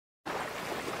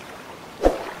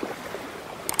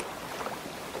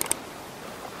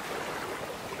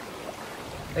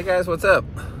Hey guys, what's up?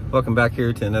 Welcome back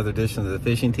here to another edition of The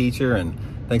Fishing Teacher, and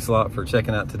thanks a lot for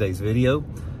checking out today's video.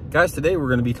 Guys, today we're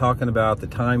going to be talking about the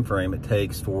time frame it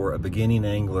takes for a beginning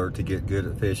angler to get good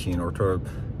at fishing, or to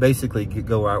basically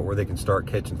go out where they can start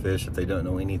catching fish if they don't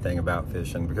know anything about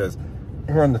fishing. Because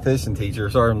here on The Fishing Teacher,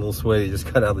 sorry I'm a little sweaty,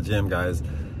 just got out of the gym, guys.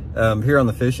 Here on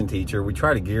The Fishing Teacher, we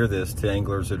try to gear this to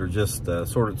anglers that are just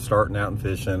sort of starting out in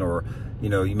fishing, or you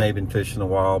may have been fishing a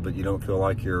while but you don't feel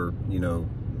like you're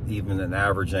even an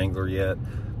average angler yet,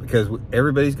 because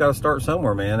everybody's got to start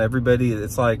somewhere, man. Everybody,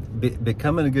 it's like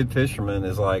becoming a good fisherman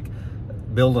is like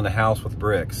building a house with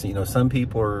bricks. Some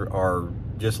people are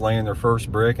just laying their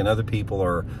first brick, and other people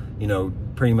are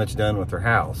pretty much done with their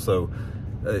house. So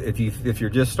if you're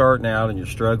just starting out and you're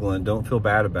struggling, don't feel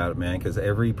bad about it, man, because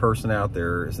every person out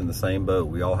there is in the same boat.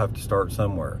 We all have to start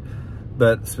somewhere.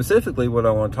 But specifically what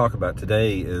I want to talk about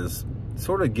today is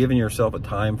sort of giving yourself a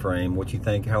time frame, what you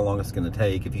think, how long it's going to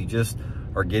take. If you just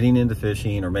are getting into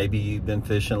fishing, or maybe you've been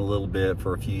fishing a little bit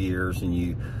for a few years and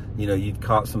you've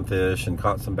caught some fish and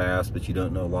caught some bass, but you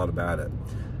don't know a lot about it.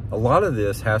 A lot of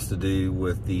this has to do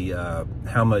with the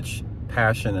how much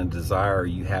passion and desire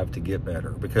you have to get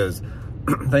better. Because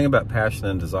the thing about passion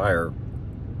and desire,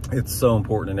 it's so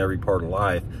important in every part of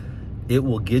life. It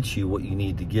will get you what you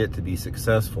need to get to be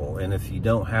successful, and if you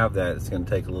don't have that, it's going to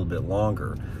take a little bit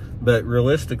longer. But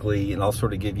realistically, and I'll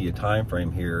sort of give you a time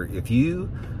frame here, if you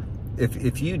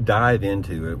dive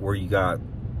into it where you got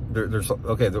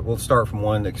we'll start from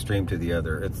one extreme to the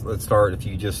other. Let's start if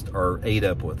you just are ate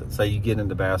up with it. Say you get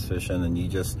into bass fishing and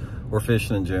or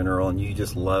fishing in general, and you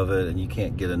just love it and you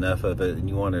can't get enough of it and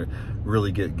you want to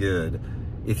really get good.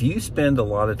 If you spend a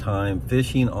lot of time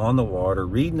fishing on the water,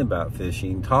 reading about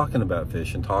fishing, talking to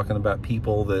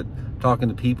people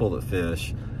that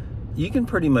fish, you can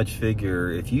pretty much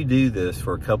figure if you do this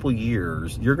for a couple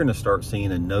years, you're going to start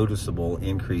seeing a noticeable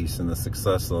increase in the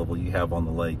success level you have on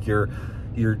the lake. Your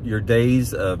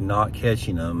days of not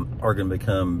catching them are going to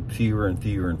become fewer and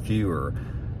fewer and fewer,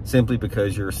 simply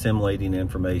because you're assimilating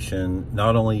information.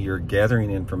 Not only you're gathering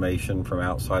information from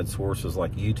outside sources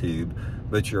like YouTube,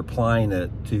 but you're applying it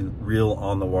to real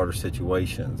on-the-water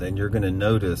situations, and you're going to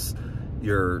notice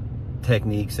your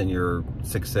techniques and your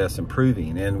success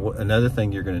improving. And another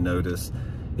thing you're going to notice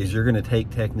is you're going to take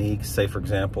techniques, say for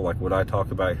example like what I talk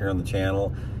about here on the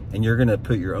channel, and you're going to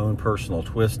put your own personal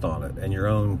twist on it, and your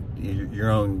own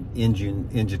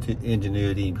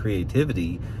ingenuity and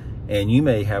creativity, and you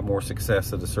may have more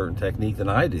success at a certain technique than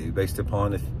I do, based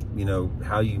upon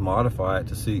how you modify it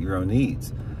to suit your own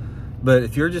needs. But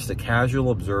if you're just a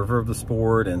casual observer of the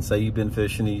sport, and say you've been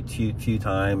fishing a few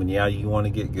times, and yeah, you want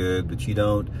to get good, but you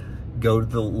don't go to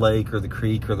the lake or the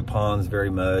creek or the ponds very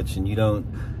much, and you don't,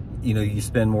 you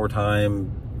spend more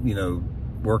time,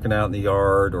 working out in the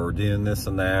yard or doing this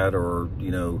and that, or,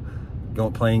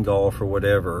 going playing golf or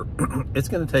whatever, it's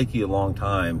going to take you a long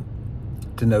time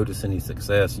to notice any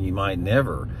success, and you might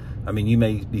never. You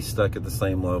may be stuck at the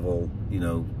same level,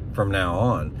 from now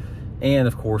on. And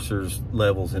of course, there's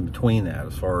levels in between that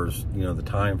as far as, the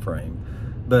time frame.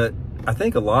 But I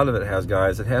think a lot of it has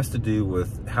to do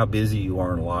with how busy you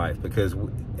are in life, because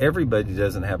everybody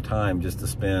doesn't have time just to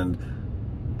spend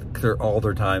all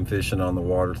their time fishing on the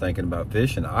water, thinking about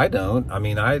fishing. I don't.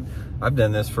 I've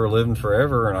done this for a living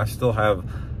forever, and I still have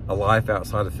a life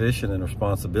outside of fishing and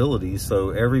responsibilities.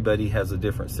 So everybody has a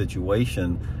different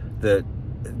situation that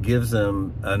gives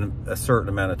them a certain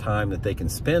amount of time that they can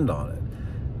spend on it.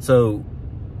 So,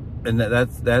 and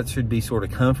that should be sort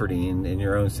of comforting in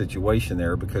your own situation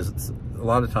there, because a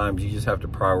lot of times you just have to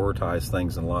prioritize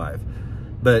things in life.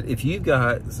 But if you've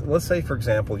got, let's say for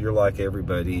example, you're like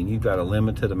everybody, and you've got a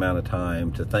limited amount of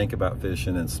time to think about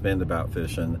fishing and spend about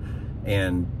fishing,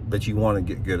 but you want to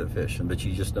get good at fishing, but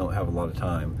you just don't have a lot of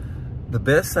time. The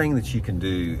best thing that you can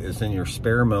do is in your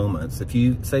spare moments, if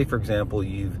you say for example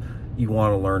you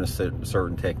want to learn a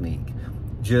certain technique,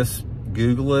 just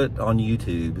Google it on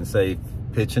YouTube and say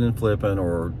pitching and flipping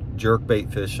or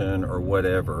jerkbait fishing or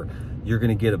whatever. You're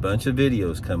going to get a bunch of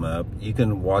videos come up. You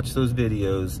can watch those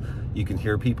videos. You can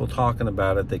hear people talking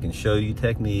about it. They can show you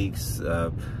techniques.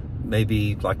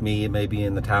 Maybe like me, it may be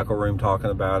in the tackle room talking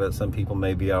about it. Some people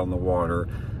may be out on the water,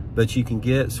 but you can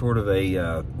get sort of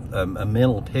a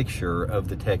mental picture of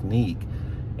the technique.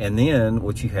 And then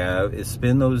what you have is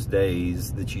spend those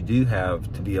days that you do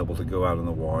have to be able to go out in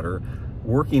the water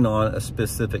working on a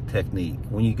specific technique.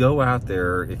 When you go out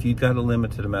there, if you've got a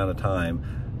limited amount of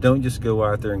time, don't just go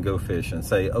out there and go fish and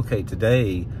say, okay,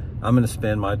 today I'm going to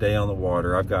spend my day on the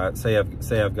water. I've got 2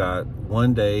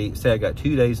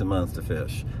 days a month to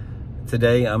fish.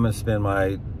 Today I'm going to spend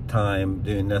my time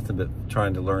doing nothing but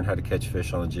trying to learn how to catch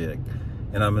fish on a jig.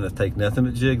 and I'm going to take nothing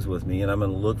but jigs with me, and I'm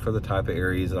going to look for the type of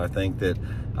areas that I think that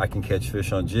I can catch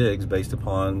fish on jigs based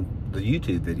upon the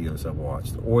YouTube videos I've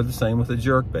watched, or the same with a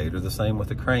jerk bait, or the same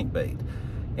with a crankbait.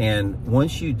 And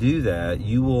once you do that,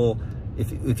 you will,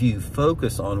 if you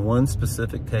focus on one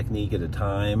specific technique at a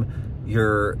time,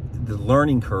 the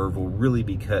learning curve will really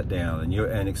be cut down,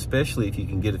 and especially if you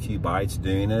can get a few bites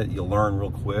doing it, you'll learn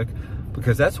real quick.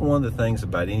 Because that's one of the things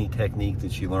about any technique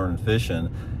that you learn in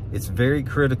fishing. It's very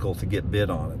critical to get bit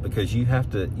on it, because you have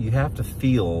to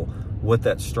feel what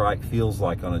that strike feels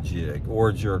like on a jig, or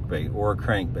a jerkbait, or a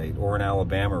crankbait, or an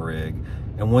Alabama rig.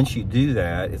 And once you do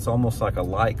that, it's almost like a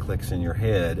light clicks in your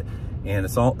head, and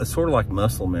it's sort of like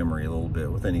muscle memory a little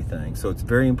bit with anything. So it's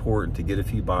very important to get a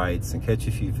few bites and catch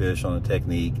a few fish on a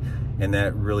technique, and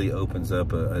that really opens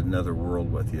up another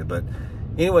world with you. But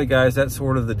anyway, guys, that's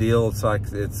sort of the deal.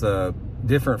 It's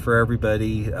different for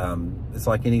everybody. It's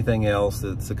like anything else.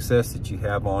 The success that you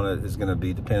have on it is going to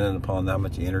be dependent upon how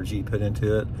much energy you put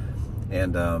into it,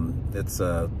 and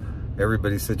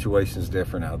everybody's situation is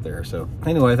different out there. So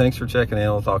anyway, thanks for checking in.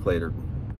 We'll talk later.